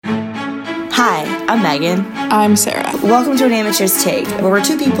Hi, I'm Megan. I'm Sarah. Welcome to An Amateur's Take, where we're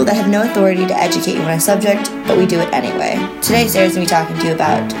two people that have no authority to educate you on a subject, but we do it anyway. Today, Sarah's going to be talking to you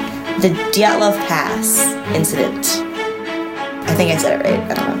about the Dyatlov Pass incident. I think I said it right.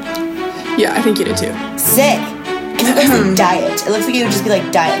 I don't know. Yeah, I think you did too. Sick! Because it looks like diet. It looks like it would just be like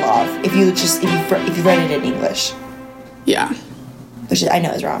Dyatlov if you write it in English. Yeah. Which I know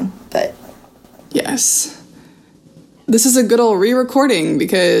is wrong, but... Yes. This is a good old re-recording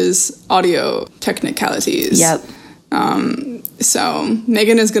because audio technicalities. Yep. So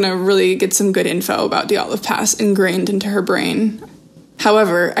Megan is going to really get some good info about Dyatlov Pass ingrained into her brain.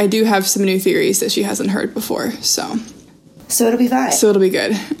 However, I do have some new theories that she hasn't heard before, so it'll be fine. So it'll be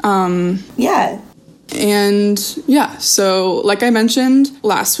good. Yeah. And yeah, so like I mentioned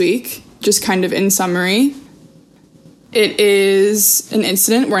last week, just kind of in summary, it is an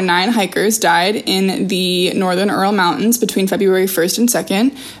incident where 9 hikers died in the Northern Ural Mountains between February 1st and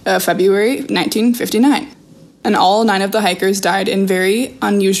 2nd of February 1959. And all 9 of the hikers died in very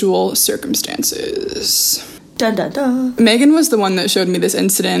unusual circumstances. Dun dun dun. Megan was the one that showed me this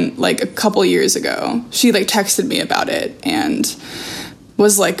incident like a couple years ago. She like texted me about it and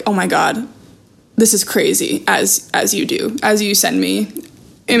was like, "Oh my god, this is crazy," as you do. As you send me.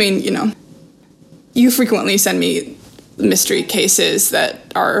 I mean, you know, you frequently send me mystery cases that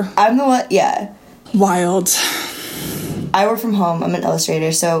are... I'm the one, yeah. Wild. I work from home. I'm an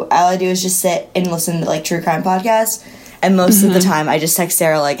illustrator, so all I do is just sit and listen to, like, true crime podcasts, and most of the time, I just text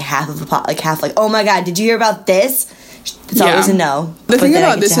Sarah, like, half, oh my god, did you hear about this? It's always a no. The thing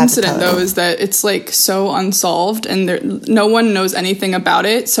about this incident, though, is that it's, like, so unsolved, and no one knows anything about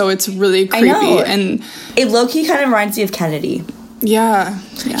it, so it's really creepy. I know. And it low-key kind of reminds me of Kennedy. Yeah.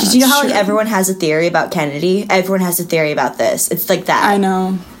 Because you know how, like, everyone has a theory about Kennedy? Everyone has a theory about this. It's like that. I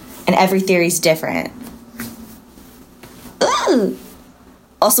know. And every theory's different. Ooh.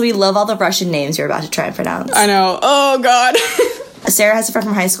 Also, we love all the Russian names you're about to try and pronounce. I know. Oh, God. Sarah has a friend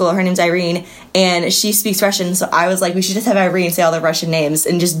from high school. Her name's Irene, and she speaks Russian, so I was like, we should just have Irene say all the Russian names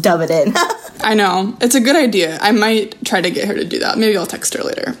and just dub it in. I know. It's a good idea. I might try to get her to do that. Maybe I'll text her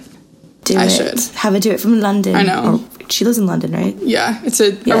later. I should. Have her do it from London. I know. Oh, she lives in London, right? Yeah, it's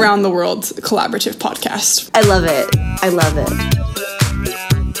a around the world collaborative podcast. I love it. I love it.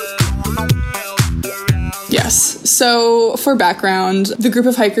 Yes. So, for background, the group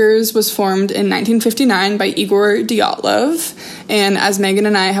of hikers was formed in 1959 by Igor Dyatlov, and as Megan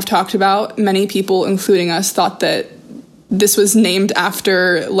and I have talked about, many people, including us, thought that this was named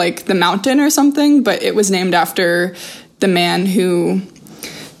after, like, the mountain or something, but it was named after the man who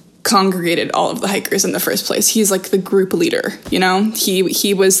congregated all of the hikers in the first place. He's like the group leader, you know? He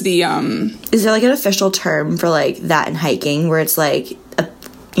was the Is there like an official term for like that in hiking where it's like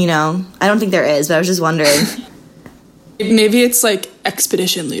you know? I don't think there is, but I was just wondering. Maybe it's like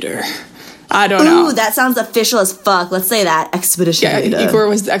expedition leader. I don't know. Ooh, that sounds official as fuck. Let's say that. Expedition leader. Yeah, Igor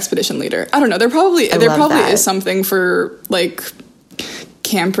was the expedition leader. I don't know. There probably is something for like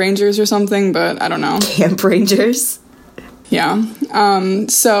camp rangers or something, but I don't know. Camp rangers? Yeah.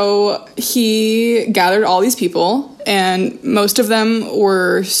 So he gathered all these people, and most of them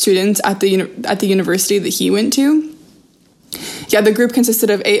were students at the university that he went to. Yeah, the group consisted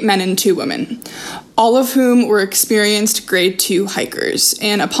of 8 men and 2 women, all of whom were experienced grade 2 hikers,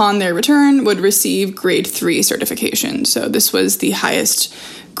 and upon their return would receive grade 3 certification. So this was the highest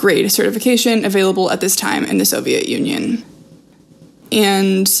grade certification available at this time in the Soviet Union.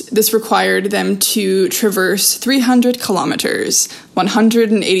 And this required them to traverse 300 kilometers,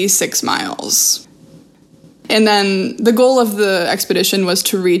 186 miles. And then the goal of the expedition was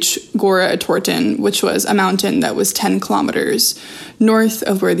to reach Gora Tortin, which was a mountain that was 10 kilometers north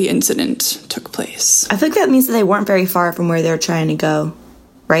of where the incident took place. I think that means that they weren't very far from where they were trying to go,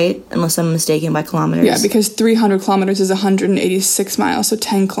 right? Unless I'm mistaken by kilometers. Yeah, because 300 kilometers is 186 miles, so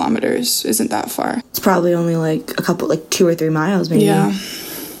 10 kilometers isn't that far. It's probably only like a couple, like 2 or 3 miles, maybe. Yeah.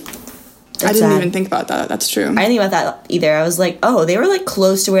 That's I didn't sad. even think about that. That's true. I didn't think about that either. I was like, oh, they were like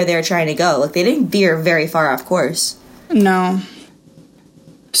close to where they were trying to go. Like they didn't veer very far off course. No.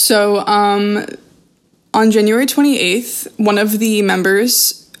 So, on January 28th, one of the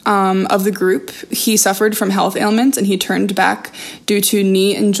members of the group, he suffered from health ailments and he turned back due to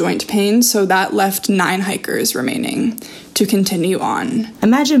knee and joint pain, so that left 9 hikers remaining to continue on.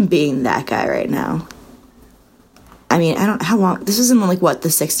 Imagine being that guy right now. I mean, how long, this was in like, what, the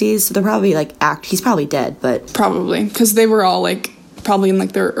 60s? So they're probably like, he's probably dead, but. Probably, because they were all like, probably in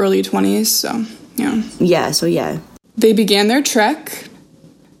like their early 20s, so, yeah. Yeah, so yeah. They began their trek,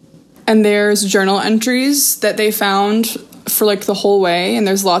 and there's journal entries that they found for like the whole way, and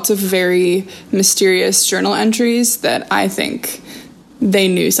there's lots of very mysterious journal entries that I think they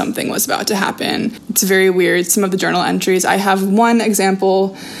knew something was about to happen. It's very weird. Some of the journal entries, I have one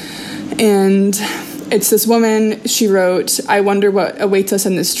example, and it's this woman. She wrote, "I wonder what awaits us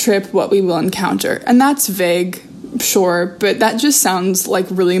in this trip, what we will encounter." And that's vague, sure, but that just sounds like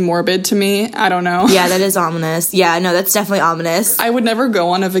really morbid to me. I don't know. Yeah, that is ominous. Yeah, no, that's definitely ominous. I would never go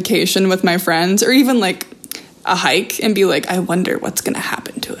on a vacation with my friends or even like a hike and be like, I wonder what's gonna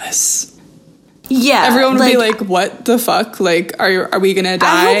happen to us. Yeah, everyone would be like, "What the fuck? Like, are we gonna die?"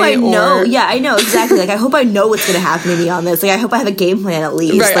 I hope I know. Yeah, I know exactly. Like, I hope I know what's gonna happen to me on this. Like, I hope I have a game plan at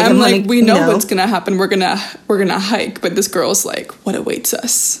least. Right? Like, I'm like, we know what's gonna happen. We're gonna hike. But this girl's like, "What awaits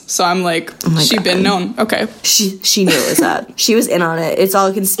us?" So I'm like, she been known. Okay, she knew it was up. She was in on it. It's all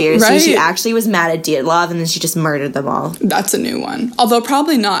a conspiracy. Right? She actually was mad at Dyatlov, and then she just murdered them all. That's a new one. Although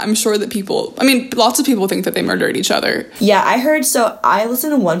probably not. I'm sure that people. I mean, lots of people think that they murdered each other. Yeah, I heard. So I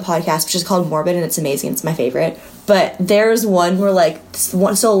listened to one podcast which is called Morbid, and it's amazing. It's my favorite. But there's one where like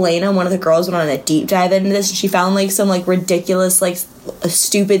so Elena, one of the girls, went on a deep dive into this, and she found like some like ridiculous, like a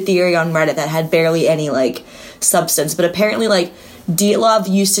stupid theory on Reddit that had barely any like substance. But apparently like Dyatlov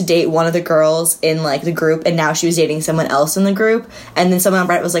used to date one of the girls in like the group, and now she was dating someone else in the group. And then someone on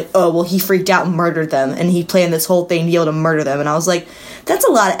Reddit was like, "Oh, well, he freaked out and murdered them, and he planned this whole thing to be able to murder them." And I was like, that's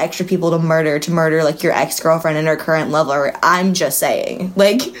a lot of extra people to murder like your ex-girlfriend and her current lover. I'm just saying,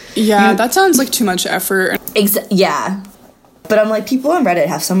 like, yeah, that sounds like too much effort. Yeah, but I'm like, people on Reddit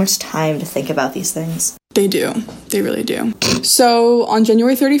have so much time to think about these things. They do. They really do. So on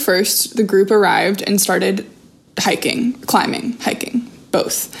January 31st, the group arrived and started hiking,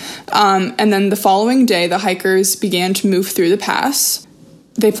 both. And then the following day, the hikers began to move through the pass.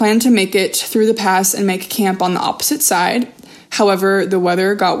 They planned to make it through the pass and make camp on the opposite side. However, the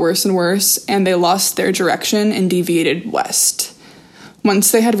weather got worse and worse, and they lost their direction and deviated west.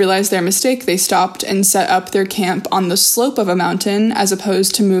 Once they had realized their mistake, they stopped and set up their camp on the slope of a mountain as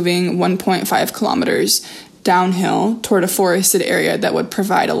opposed to moving 1.5 kilometers downhill toward a forested area that would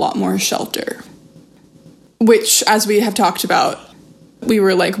provide a lot more shelter. Which, as we have talked about, we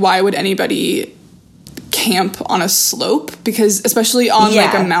were like, why would anybody camp on a slope? Because, especially on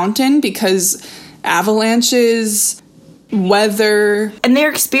like a mountain, because avalanches, weather. And they're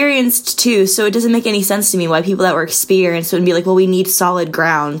experienced too, so it doesn't make any sense to me why people that were experienced would be like, well, we need solid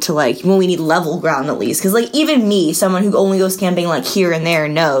ground to like, well, we need level ground at least. Because like, even me, someone who only goes camping like here and there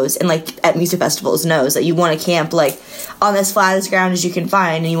knows, and like at music festivals knows that you want to camp like on as flat as ground as you can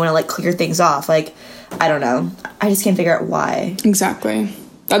find, and you want to like clear things off. Like, I don't know. I just can't figure out why. Exactly.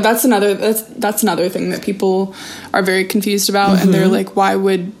 That's another thing that people are very confused about, and they're like, why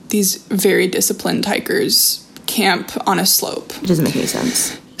would these very disciplined hikers camp on a slope? It doesn't make any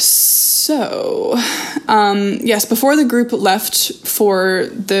sense. So, yes, before the group left for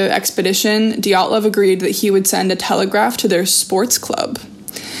the expedition, Dyatlov agreed that he would send a telegraph to their sports club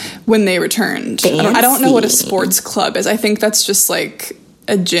when they returned. I don't know what a sports club is. I think that's just like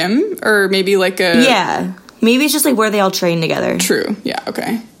a gym, or maybe like a... Yeah. Maybe it's just like where they all train together. True. Yeah,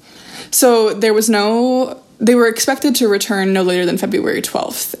 okay. So they were expected to return no later than February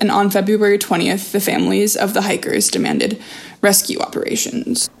 12th, and on February 20th, the families of the hikers demanded rescue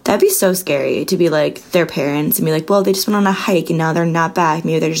operations. That'd be so scary to be like their parents and be like, well, they just went on a hike and now they're not back.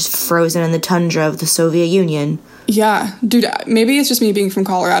 Maybe they're just frozen in the tundra of the Soviet Union. Yeah, dude, maybe it's just me being from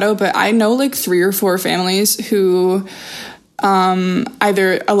Colorado, but I know like 3 or 4 families who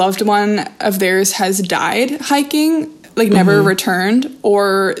either a loved one of theirs has died hiking, like never returned,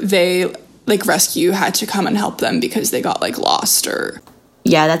 or they like rescue had to come and help them because they got like lost or...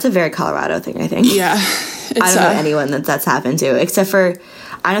 Yeah, that's a very Colorado thing, I think. Yeah. I don't know anyone that's happened to, except for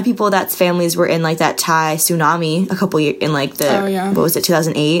I know people that's families were in like that Thai tsunami a couple years in like the what was it,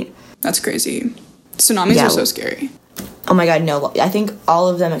 2008? That's crazy. Tsunamis are so scary. Oh my god, no. I think all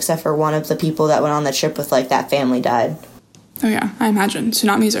of them except for one of the people that went on the trip with like that family died. Oh yeah, I imagine.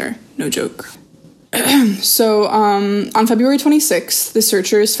 Tsunamis are no joke. So, on February 26th, the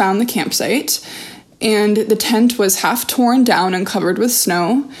searchers found the campsite, and the tent was half torn down and covered with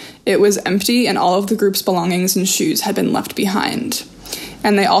snow. It was empty, and all of the group's belongings and shoes had been left behind.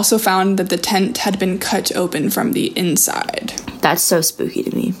 And they also found that the tent had been cut open from the inside. That's so spooky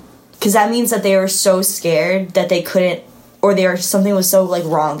to me. Because that means that they were so scared that they couldn't, or something was so, like,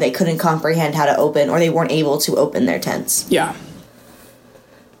 wrong they couldn't comprehend how to open, or they weren't able to open their tents. Yeah.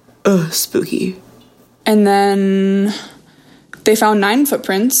 Ugh, spooky. And then they found 9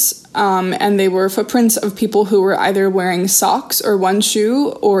 footprints, and they were footprints of people who were either wearing socks or one shoe,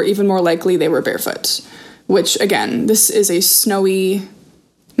 or even more likely they were barefoot. Which, again, this is a snowy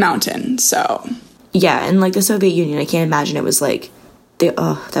mountain, so... Yeah, and, like, the Soviet Union, I can't imagine it was, like,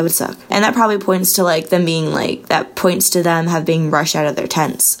 that would suck. And that probably points to, like, them being, like, that points to them being rushed out of their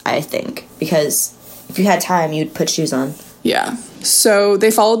tents, I think. Because if you had time, you'd put shoes on. Yeah. So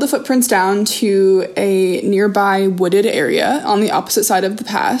they followed the footprints down to a nearby wooded area on the opposite side of the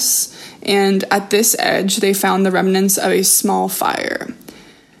pass. And at this edge, they found the remnants of a small fire.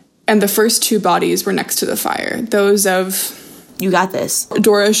 And the first 2 bodies were next to the fire. Those of... You got this.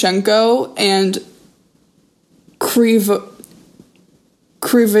 Doroshenko and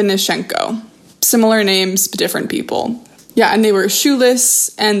Krivonishenko. Similar names, but different people. Yeah, and they were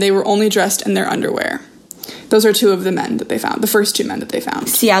shoeless, and they were only dressed in their underwear. Those are 2 of the men that they found. The first 2 men that they found.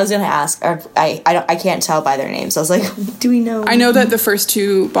 See, I was going to ask. I can't tell by their names. I was like, do we know? I know that the first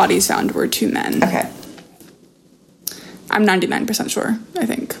 2 bodies found were 2 men. Okay. I'm 99% sure, I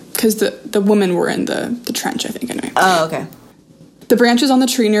think. Because the women were in the trench, I think, anyway. Oh, okay. The branches on the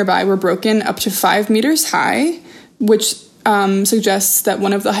tree nearby were broken up to 5 meters high, which suggests that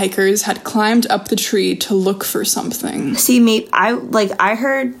one of the hikers had climbed up the tree to look for something. See, maybe I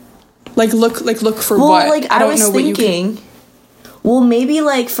heard... Look for well, what? Like, I don't was know thinking, what you well, maybe,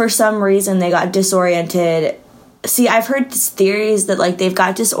 like, for some reason they got disoriented. See, I've heard theories that, like, they've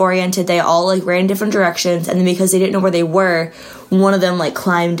got disoriented, they all, like, ran in different directions, and then because they didn't know where they were, one of them, like,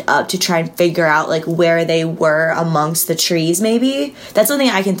 climbed up to try and figure out, like, where they were amongst the trees, maybe? That's something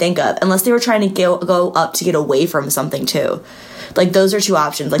I can think of, unless they were trying to go up to get away from something, too. Like, those are 2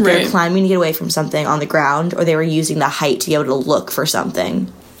 options. Like, they were climbing to get away from something on the ground, or they were using the height to be able to look for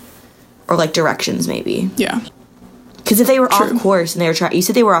something. Or, like, directions, maybe. Yeah. Because if they were off course, and they were trying... You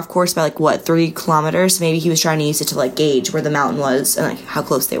said they were off course by, like, what, 3 kilometers? Maybe he was trying to use it to, like, gauge where the mountain was and, like, how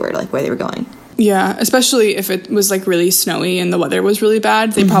close they were, like, where they were going. Yeah, especially if it was, like, really snowy and the weather was really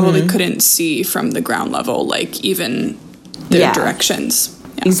bad. They probably couldn't see from the ground level, like, even their directions.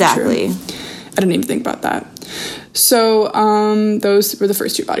 Yeah, exactly. I didn't even think about that. So, those were the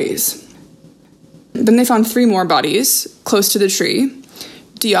first 2 bodies. Then they found 3 more bodies close to the tree.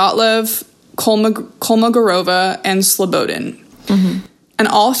 Dyatlov, Kolmogorova, and Slobodin. Mm-hmm. And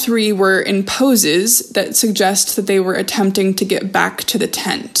all 3 were in poses that suggest that they were attempting to get back to the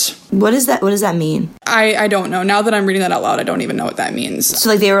tent. What does that mean? I don't know. Now that I'm reading that out loud, I don't even know what that means. So,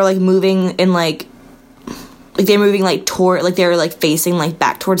 like, they were, like, moving in, like they were moving, like, toward, like, they were, like, facing, like,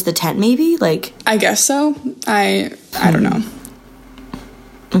 back towards the tent, maybe? Like... I guess so. I don't know.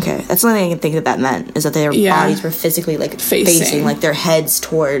 Okay, that's the only thing I can think that meant, is that their bodies were physically, like, facing, like, their heads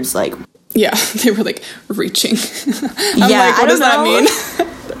towards, like... Yeah, they were, like, reaching. What does that mean?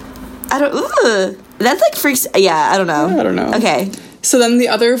 That, like, freaks... Yeah, I don't know. I don't know. Okay. So then the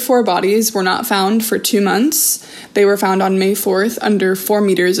other 4 bodies were not found for 2 months. They were found on May 4th under 4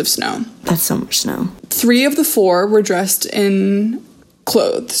 meters of snow. That's so much snow. 3 of the 4 were dressed in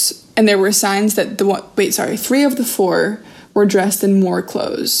clothes. And there were signs that 3 of the 4 were dressed in more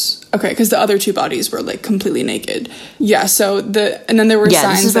clothes. Okay, because the other 2 bodies were, like, completely naked. Yeah, and then there were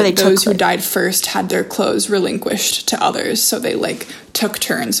signs that those who died first had their clothes relinquished to others, so they, like, took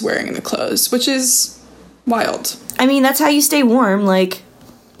turns wearing the clothes, which is wild. I mean, that's how you stay warm, like,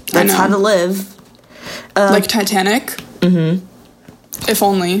 that's how to live. Like Titanic? Mm-hmm. If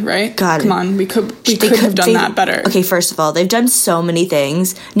only, right? God. Come on, we could have done that better. Okay, first of all, they've done so many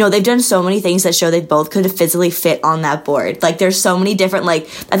things. No, they've done so many things that show they both could have physically fit on that board. Like, there's so many different, like,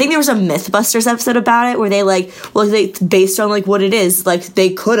 I think there was a Mythbusters episode about it where they, like, well, they, based on, like, what it is, like, they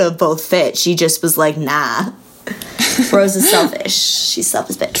could have both fit. She just was like, nah. Rose is selfish. She's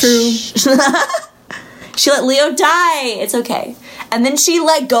selfish bitch. True. She let Leo die. It's okay. And then she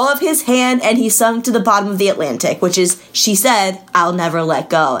let go of his hand and he sunk to the bottom of the Atlantic, which is, she said, I'll never let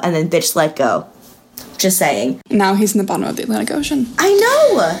go. And then bitch let go. Just saying. Now he's in the bottom of the Atlantic Ocean. I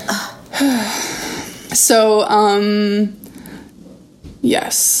know. So,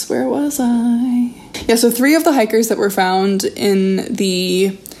 yes. Where was I? Yeah, so 3 of the hikers that were found in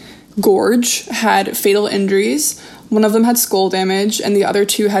the gorge had fatal injuries. One of them had skull damage, and the other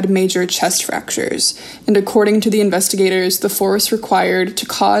 2 had major chest fractures. And according to the investigators, the force required to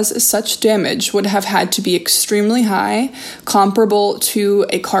cause such damage would have had to be extremely high, comparable to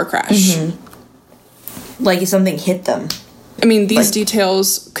a car crash. Mm-hmm. Like if something hit them. I mean, these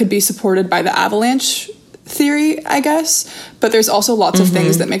details could be supported by the avalanche theory, I guess, but there's also lots of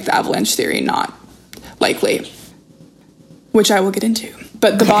things that make the avalanche theory not likely, which I will get into.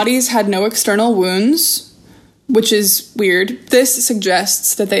 But the bodies had no external wounds, which is weird. This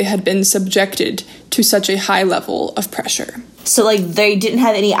suggests that they had been subjected to such a high level of pressure. So, like, they didn't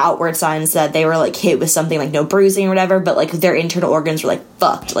have any outward signs that they were, like, hit with something, like, no bruising or whatever, but, like, their internal organs were, like,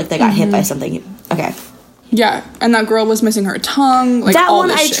 fucked. Like, they got hit by something. Okay. Yeah, and that girl was missing her tongue. Like, that all one,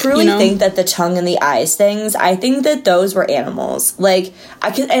 this I shit, truly think that the tongue and the eyes things, I think that those were animals. Like,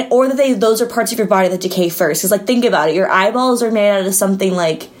 or that those are parts of your body that decay first. Because, like, think about it. Your eyeballs are made out of something,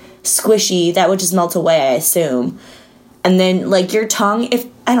 like, squishy that would just melt away, I assume. And then, like, your tongue,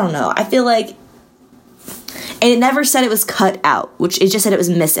 I don't know. I feel like, and it never said it was cut out, it just said it was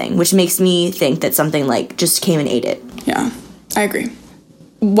missing, which makes me think that something, like, just came and ate it. Yeah, I agree.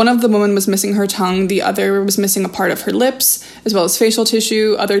 One of the women was missing her tongue, the other was missing a part of her lips, as well as facial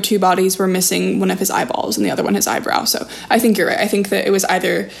tissue. Other two bodies were missing one of his eyeballs, and the other one his eyebrow. So I think you're right. I think that it was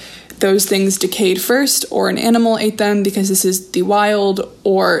either those things decayed first, or an animal ate them because this is the wild,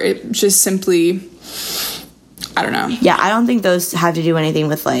 or it just simply, I don't know. Yeah, I don't think those have to do anything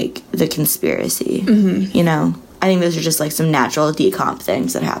with, like, the conspiracy, you know? I think those are just, like, some natural decomp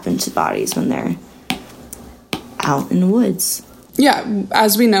things that happen to bodies when they're out in the woods. Yeah,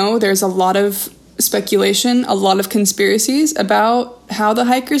 as we know, there's a lot of speculation, a lot of conspiracies about how the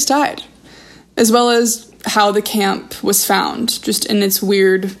hikers died, as well as how the camp was found, just in its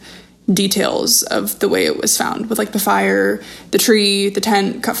weird details of the way it was found, with, like, the fire, the tree, the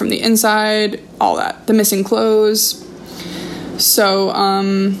tent cut from the inside, all that, the missing clothes. So,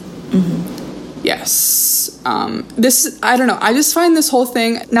 yes. This, I don't know, I just find this whole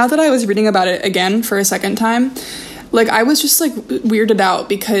thing, now that I was reading about it again for a second time, like, I was just, like, weirded out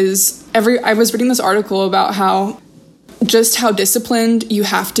because I was reading this article about how disciplined you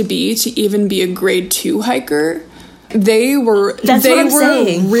have to be to even be a grade 2 hiker. They were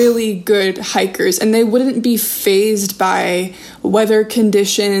really good hikers, and they wouldn't be fazed by weather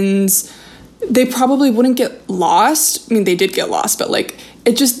conditions. They probably wouldn't get lost. I mean, they did get lost, but, like,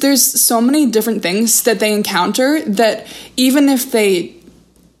 there's so many different things that they encounter that even if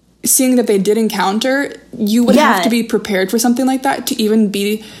seeing that they did encounter, you would have to be prepared for something like that to even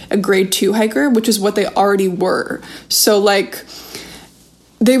be a grade 2 hiker, which is what they already were. So, like,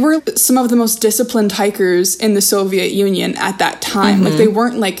 they were some of the most disciplined hikers in the Soviet Union at that time. Like, they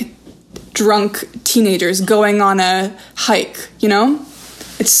weren't, like, drunk teenagers going on a hike, you know?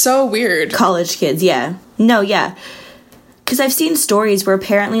 It's so weird. College kids, yeah. No, yeah. Because I've seen stories where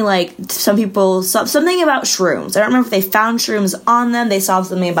apparently, like, some people saw something about shrooms. I don't remember if they found shrooms on them. They saw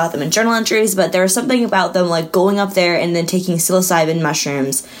something about them in journal entries, but there was something about them, like, going up there and then taking psilocybin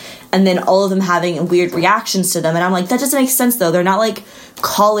mushrooms, and then all of them having weird reactions to them. And I'm like, that doesn't make sense, though. They're not, like,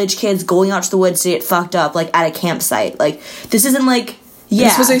 college kids going out to the woods to get fucked up, like, at a campsite. Like, this isn't, like,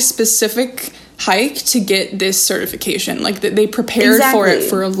 This was a specific hike to get this certification. Like, they prepared for it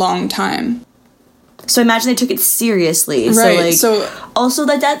for a long time. So I imagine they took it seriously. Right. So also,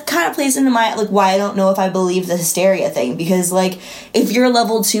 like, that kind of plays into my, like, why I don't know if I believe the hysteria thing. Because, like, if you're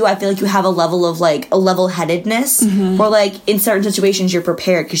level 2, I feel like you have a level of, like, a level-headedness. Or, like, in certain situations, you're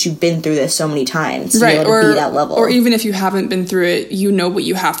prepared because you've been through this so many times to be able to be that level. Or even if you haven't been through it, you know what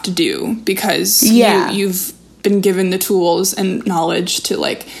you have to do because you've been given the tools and knowledge to,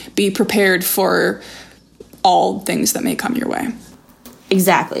 like, be prepared for all things that may come your way.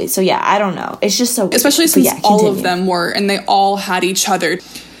 Exactly. So, yeah, I don't know. It's just so weird. Especially since all of them were, and they all had each other.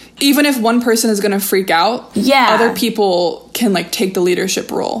 Even if one person is going to freak out, other people can, like, take the leadership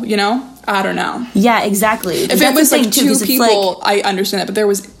role, you know? I don't know. Yeah, exactly. If it was, like, 2 people, I understand that, but there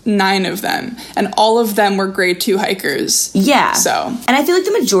was 9 of them, and all of them were grade 2 hikers. Yeah. So. And I feel like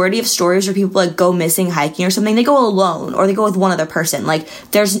the majority of stories where people, like, go missing hiking or something, they go alone, or they go with one other person. Like,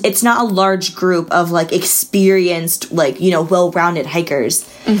 it's not a large group of, like, experienced, like, you know, well-rounded hikers.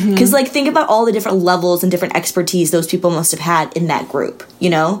 Because, like, think about all the different levels and different expertise those people must have had in that group, you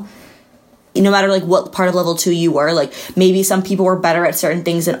know? No matter, like, what part of level 2 you were, like, maybe some people were better at certain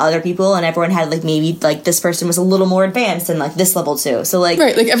things than other people, and everyone had, like, maybe, like, this person was a little more advanced than, like, this level 2. So, like...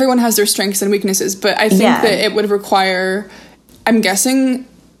 Right, like, everyone has their strengths and weaknesses, but I think that it would require... I'm guessing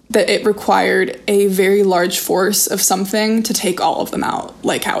that it required a very large force of something to take all of them out,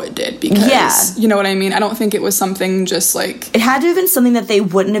 like how it did, because... You know what I mean? I don't think it was something just, like... It had to have been something that they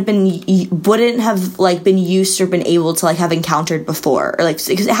wouldn't have, like, been used or been able to, like, have encountered before. Or, like,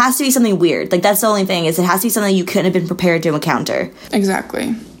 because it has to be something weird. Like, that's the only thing, is it has to be something you couldn't have been prepared to encounter.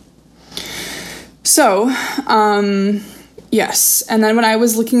 Exactly. So, yes. And then when I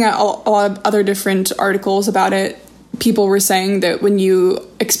was looking at a lot of other different articles about it, people were saying that when you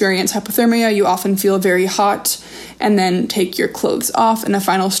experience hypothermia, you often feel very hot and then take your clothes off in a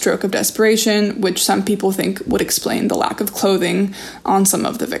final stroke of desperation, which some people think would explain the lack of clothing on some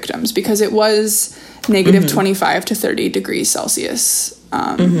of the victims, because it was negative 25 to 30 degrees Celsius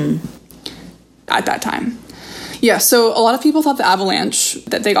at that time. Yeah, so a lot of people thought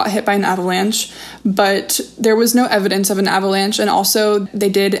that they got hit by an avalanche, but there was no evidence of an avalanche, and also they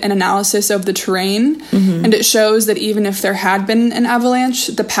did an analysis of the terrain, and it shows that even if there had been an avalanche,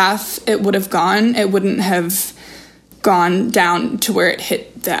 the path it would have gone, it wouldn't have gone down to where it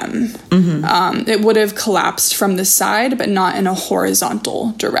hit them. It would have collapsed from the side, but not in a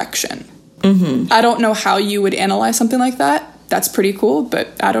horizontal direction. I don't know how you would analyze something like that. That's pretty cool, but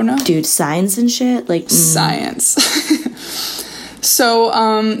I don't know. Dude, science and shit? Science. So,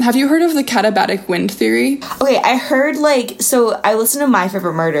 have you heard of the katabatic wind theory? Okay, I heard, so I listened to My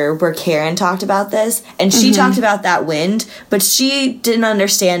Favorite Murder, where Karen talked about this, and she talked about that wind, but she didn't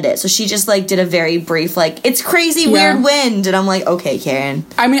understand it, so she just, did a very brief, it's crazy, weird wind, and I'm like, okay, Karen.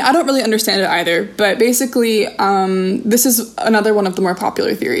 I mean, I don't really understand it either, but basically, this is another one of the more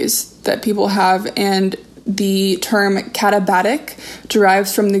popular theories that people have, and the term katabatic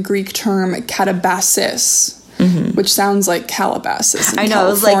derives from the Greek term katabasis, which sounds like Calabasas in I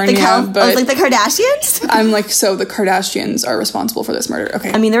know, California, it was like the Kardashians? I'm like, so the Kardashians are responsible for this murder.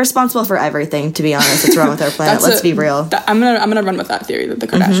 Okay. I mean, they're responsible for everything, to be honest. What's wrong with our planet? Let's be real. I'm gonna run with that theory that the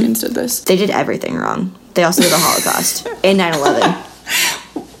Kardashians did this. They did everything wrong. They also did the Holocaust and 9/11.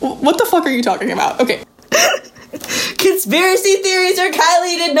 What the fuck are you talking about? Okay. Conspiracy theories are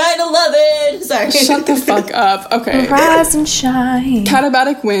Kylie did 9/11. Sorry. Shut the fuck up. Okay. Rise and shine.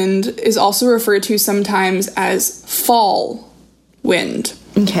 Katabatic wind is also referred to sometimes as fall wind.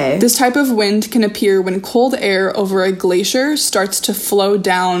 Okay. This type of wind can appear when cold air over a glacier starts to flow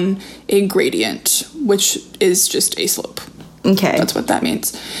down a gradient, which is just a slope. Okay. That's what that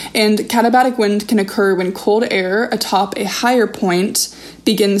means. And katabatic wind can occur when cold air atop a higher point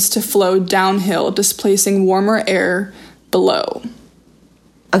begins to flow downhill, displacing warmer air below.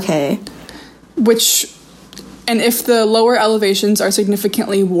 Okay. And if the lower elevations are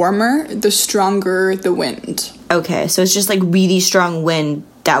significantly warmer, the stronger the wind. Okay, so it's just really strong wind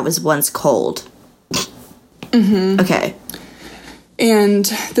that was once cold. Okay. And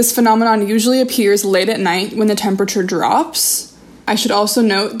this phenomenon usually appears late at night when the temperature drops. I should also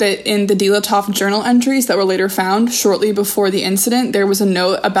note that in the Dyatlov journal entries that were later found shortly before the incident, there was a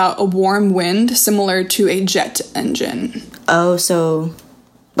note about a warm wind similar to a jet engine. Oh, so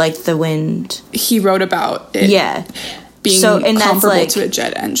the wind. He wrote about it being comparable to a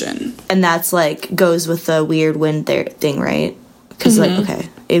jet engine. And that's goes with the weird wind thing, right? Because okay,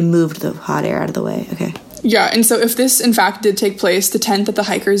 it moved the hot air out of the way. Okay. Yeah, and so if this in fact did take place, the tent that the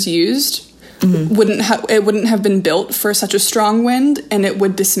hikers used wouldn't have been built for such a strong wind, and it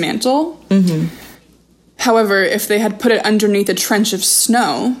would dismantle. However, if they had put it underneath a trench of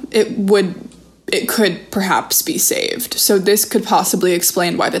snow, it could perhaps be saved. So this could possibly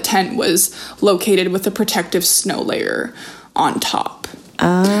explain why the tent was located with a protective snow layer on top.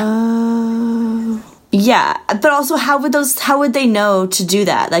 Yeah, but also how would they know to do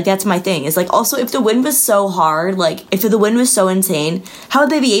that? That's my thing. Is also if the wind was so hard, if the wind was so insane, how would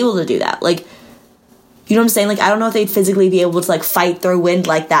they be able to do that? You know what I'm saying? I don't know if they'd physically be able to fight through wind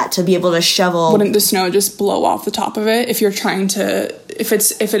like that to be able to shovel. Wouldn't the snow just blow off the top of it if you're trying to if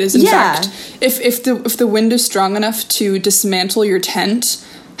it is in fact if the wind is strong enough to dismantle your tent,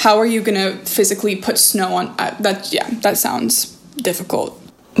 how are you going to physically put snow on that? Yeah, that sounds difficult.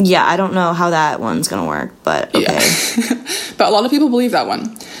 Yeah, I don't know how that one's gonna work, but okay. Yeah. But a lot of people believe that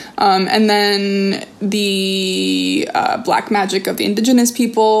one. And then the black magic of the indigenous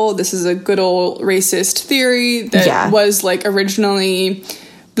people. This is a good old racist theory that was originally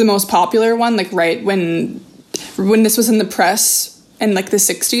the most popular one. Right when this was in the press in the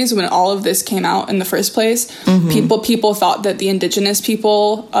 60s, when all of this came out in the first place, people thought that the indigenous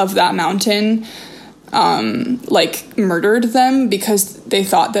people of that mountain murdered them because they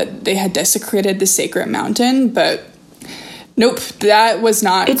thought that they had desecrated the sacred mountain, but nope, that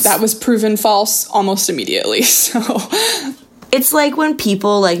was proven false almost immediately. So it's when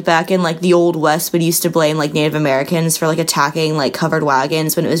people back in the old West would used to blame Native Americans for attacking covered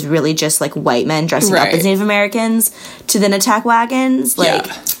wagons when it was really just white men dressing up as Native Americans to then attack wagons. I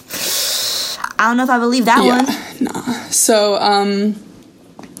don't know if I believe that one. Nah. So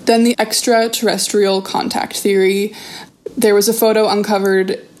then the extraterrestrial contact theory. There was a photo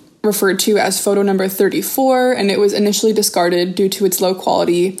uncovered referred to as photo number 34, and it was initially discarded due to its low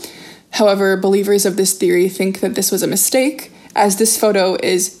quality. However, believers of this theory think that this was a mistake, as this photo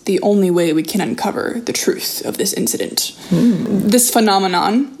is the only way we can uncover the truth of this incident. This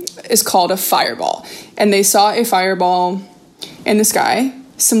phenomenon is called a fireball, and they saw a fireball in the sky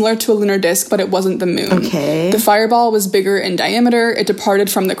similar to a lunar disk, but it wasn't the moon. Okay. The fireball was bigger in diameter. It departed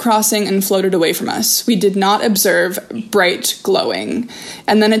from the crossing and floated away from us. We did not observe bright glowing.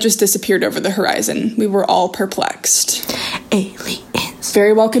 And then it just disappeared over the horizon. We were all perplexed. Aliens.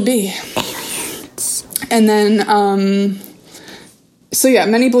 Very well could be. Aliens. And then, so yeah,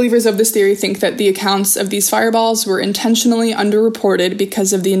 many believers of this theory think that the accounts of these fireballs were intentionally underreported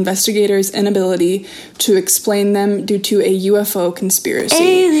because of the investigators' inability to explain them due to a UFO conspiracy.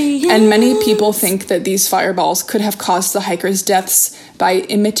 Aliens. And many people think that these fireballs could have caused the hikers' deaths by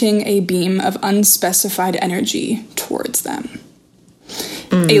emitting a beam of unspecified energy towards them.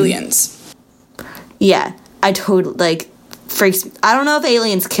 Aliens. Yeah, I totally, like, freaks. I don't know if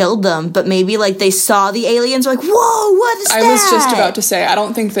aliens killed them, but maybe, like, they saw the aliens, were like, whoa, what is that? I was just about to say, I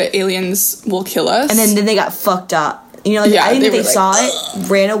don't think that aliens will kill us. And then they got fucked up. You know, like, Yeah, I think they they were like, saw it,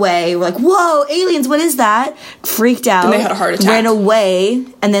 ran away, were like, whoa, aliens, what is that? Freaked out. And they had a heart attack. Ran away,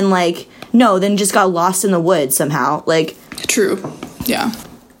 and then, like, no, then just got lost in the woods somehow. Like, True. Yeah.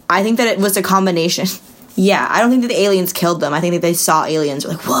 I think that it was a combination. Yeah, I don't think that the aliens killed them. I think that they saw aliens,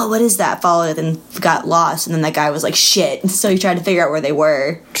 were like, whoa, what is that? Followed it and got lost, and then that guy was like, shit. So he tried to figure out where they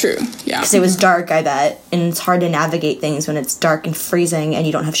were. True. Yeah. Because it was dark, I bet. And it's hard to navigate things when it's dark and freezing and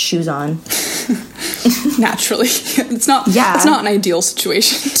you don't have shoes on. Naturally. It's not an ideal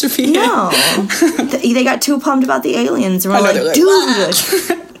situation to be No. They got too pumped about the aliens. And we're like,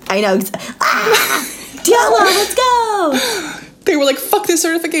 dude. I know. Dyatlov, let's go. They were like, fuck this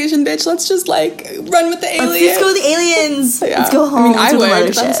certification, bitch. Let's just, like, run with the aliens. Let's go with the aliens. Yeah. Let's go home. I mean, I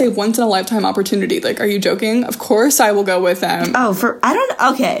would. That That's a once-in-a-lifetime opportunity. Like, are you joking? Of course I will go with them. Oh,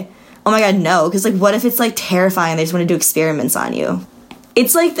 okay. Oh my god, no. Because, like, what if it's, like, terrifying? They just want to do experiments on you.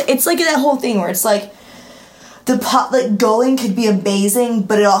 It's like that whole thing where it's, like, going could be amazing,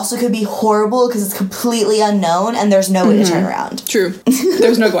 but it also could be horrible because it's completely unknown and there's no way to turn around. True.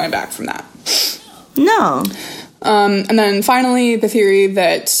 There's no going back from that. No. And then finally, the theory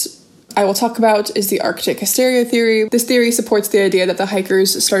that I will talk about is the Arctic hysteria theory. This theory supports the idea that the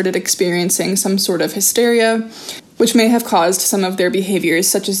hikers started experiencing some sort of hysteria, which may have caused some of their behaviors,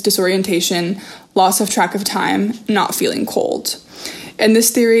 such as disorientation, loss of track of time, not feeling cold. And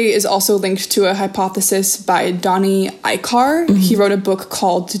this theory is also linked to a hypothesis by Donnie Eichar. Mm-hmm. He wrote a book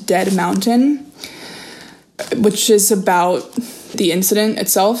called Dead Mountain, which is about the incident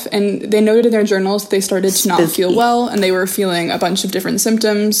itself, and they noted in their journals they started to not feel well, and they were feeling a bunch of different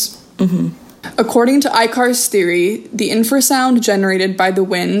symptoms. Mm-hmm. According to Eichar's theory, the infrasound generated by the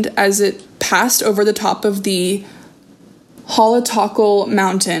wind as it passed over the top of the Holotokal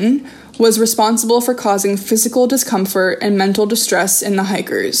Mountain was responsible for causing physical discomfort and mental distress in the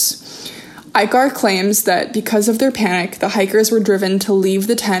hikers. Eichar claims that because of their panic, the hikers were driven to leave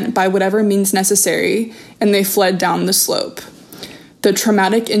the tent by whatever means necessary, and they fled down the slope. The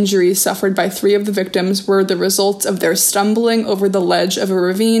traumatic injuries suffered by 3 of the victims were the result of their stumbling over the ledge of a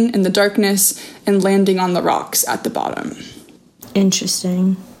ravine in the darkness and landing on the rocks at the bottom.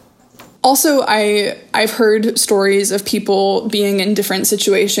 Interesting. Also, I've heard stories of people being in different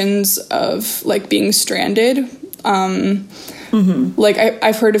situations of, like, being stranded. Like,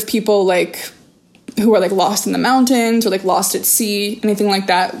 I've heard of people, like, who are, like, lost in the mountains or, like, lost at sea, anything like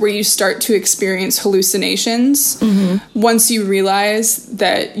that, where you start to experience hallucinations once you realize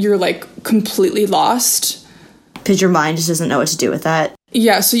that you're, like, completely lost. Because your mind just doesn't know what to do with that.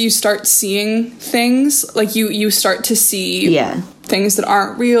 Yeah, so you start seeing things. Like, you start to see things that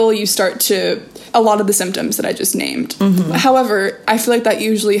aren't real. You start to... a lot of the symptoms that I just named. However, I feel like that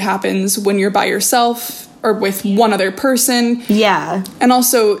usually happens when you're by yourself or with one other person. Yeah. And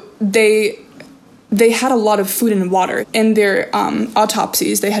also, they had a lot of food and water. In their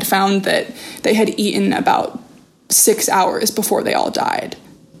autopsies, they had found that they had eaten about 6 hours before they all died.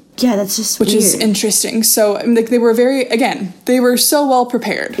 Yeah, that's just Which weird. is interesting. So, like, they were they were so well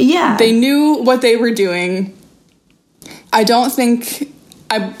prepared. Yeah. They knew what they were doing. I don't think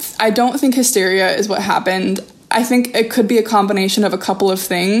hysteria is what happened. I think it could be a combination of a couple of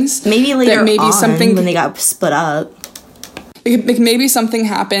things. Maybe later on, when they got split up. Like, maybe something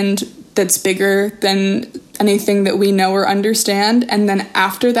happened that's bigger than anything that we know or understand, and then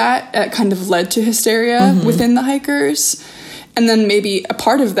after that, it kind of led to hysteria within the hikers. And then maybe a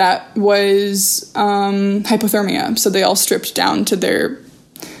part of that was hypothermia, so they all stripped down to their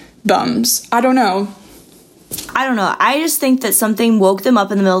bums. I don't know. I just think that something woke them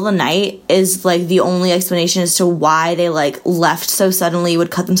up in the middle of the night is, like, the only explanation as to why they, like, left so suddenly,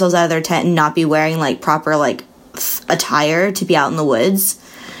 would cut themselves out of their tent and not be wearing, like, proper, like, attire to be out in the woods.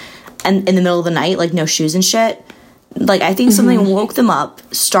 And in the middle of the night, like, no shoes and shit. Like, I think something woke them up,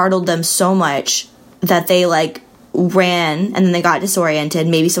 startled them so much that they, like, ran and then they got disoriented.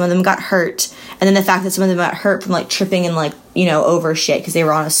 Maybe some of them got hurt. And then the fact that some of them got hurt from, like, tripping and, like, you know, over shit because they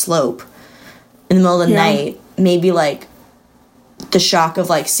were on a slope in the middle of the night. Maybe, like, the shock of,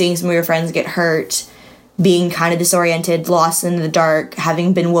 like, seeing some of your friends get hurt, being kind of disoriented, lost in the dark,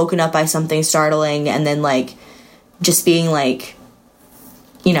 having been woken up by something startling, and then, like, just being, like,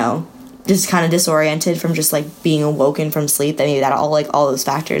 you know, just kind of disoriented from just, like, being awoken from sleep. That maybe that all those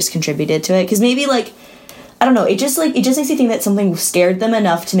factors contributed to it. Because maybe, like, I don't know, it just makes you think that something scared them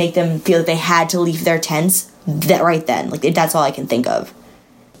enough to make them feel that they had to leave their tents that right then. Like, that's all I can think of.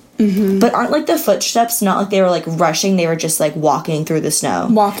 Mm-hmm. But aren't, like, the footsteps not like they were, like, rushing, they were just, like, walking through the snow?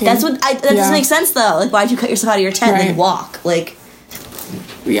 Walking. That doesn't make sense, though. Like, why'd you cut yourself out of your tent and walk? Like...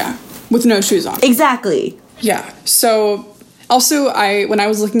 Yeah. With no shoes on. Exactly. Yeah. So, also, when I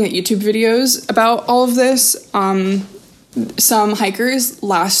was looking at YouTube videos about all of this, some hikers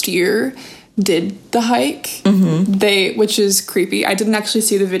last year did the hike. Which is creepy. I didn't actually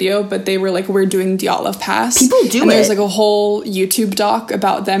see the video, but they were like, we're doing Dyatlov Pass. People do and there's like a whole YouTube doc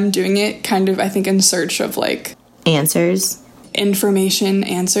about them doing it, kind of, I think, in search of like information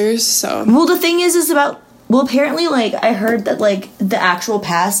answers. So well, the thing is about, well, apparently, like, I heard that, like, the actual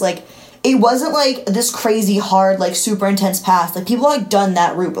pass, like, it wasn't like this crazy hard, like, super intense pass. Like, people had done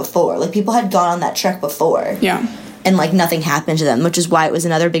that route before. Like, people had gone on that trek before. Yeah. And, like, nothing happened to them, which is why it was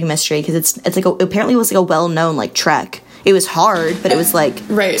another big mystery, because it's like, apparently it was, like, a well-known, like, trek. It was hard, but it was, like,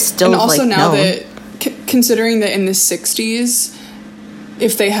 still, and also like, now known. that, considering that in the 60s,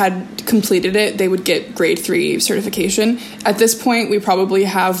 if they had completed it, they would get grade 3 certification. At this point, we probably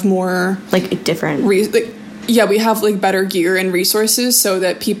have more... Like, different... we have, like, better gear and resources so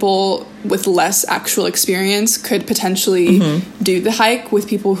that people with less actual experience could potentially do the hike with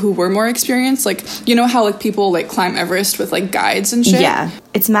people who were more experienced. Like, you know how, like, people, like, climb Everest with, like, guides and shit? Yeah.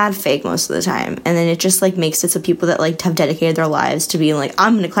 It's mad fake most of the time. And then it just, like, makes it so people that, like, have dedicated their lives to being, like,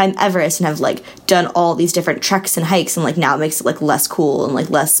 I'm gonna climb Everest and have, like, done all these different treks and hikes, and, like, now it makes it, like, less cool and, like,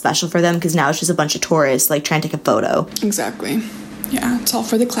 less special for them because now it's just a bunch of tourists, like, trying to take a photo. Exactly. Yeah, it's all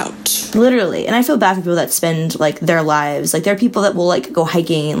for the clout. Literally. And I feel bad for people that spend, like, their lives. Like, there are people that will, like, go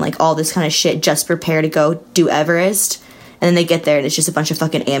hiking and, like, all this kind of shit just prepare to go do Everest. And then they get there and it's just a bunch of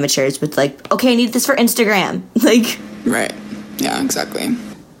fucking amateurs with, like, okay, I need this for Instagram. Like... Right. Yeah, exactly.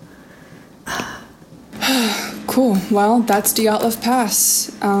 Cool. Well, that's Dyatlov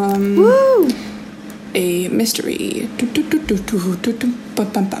Pass. Woo! A mystery.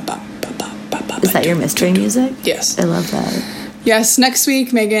 Is that your mystery music? Yes. I love that. Yes, next week,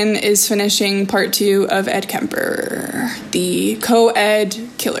 Meghan is finishing part 2 of Ed Kemper, the co-ed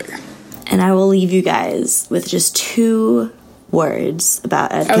killer. And I will leave you guys with just 2 words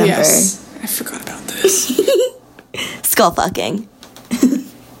about Ed Kemper. Yes. I forgot about this. Skull fucking.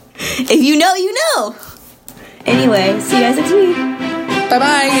 If you know, you know. Anyway, see you guys next week.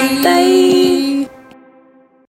 Bye-bye. Bye.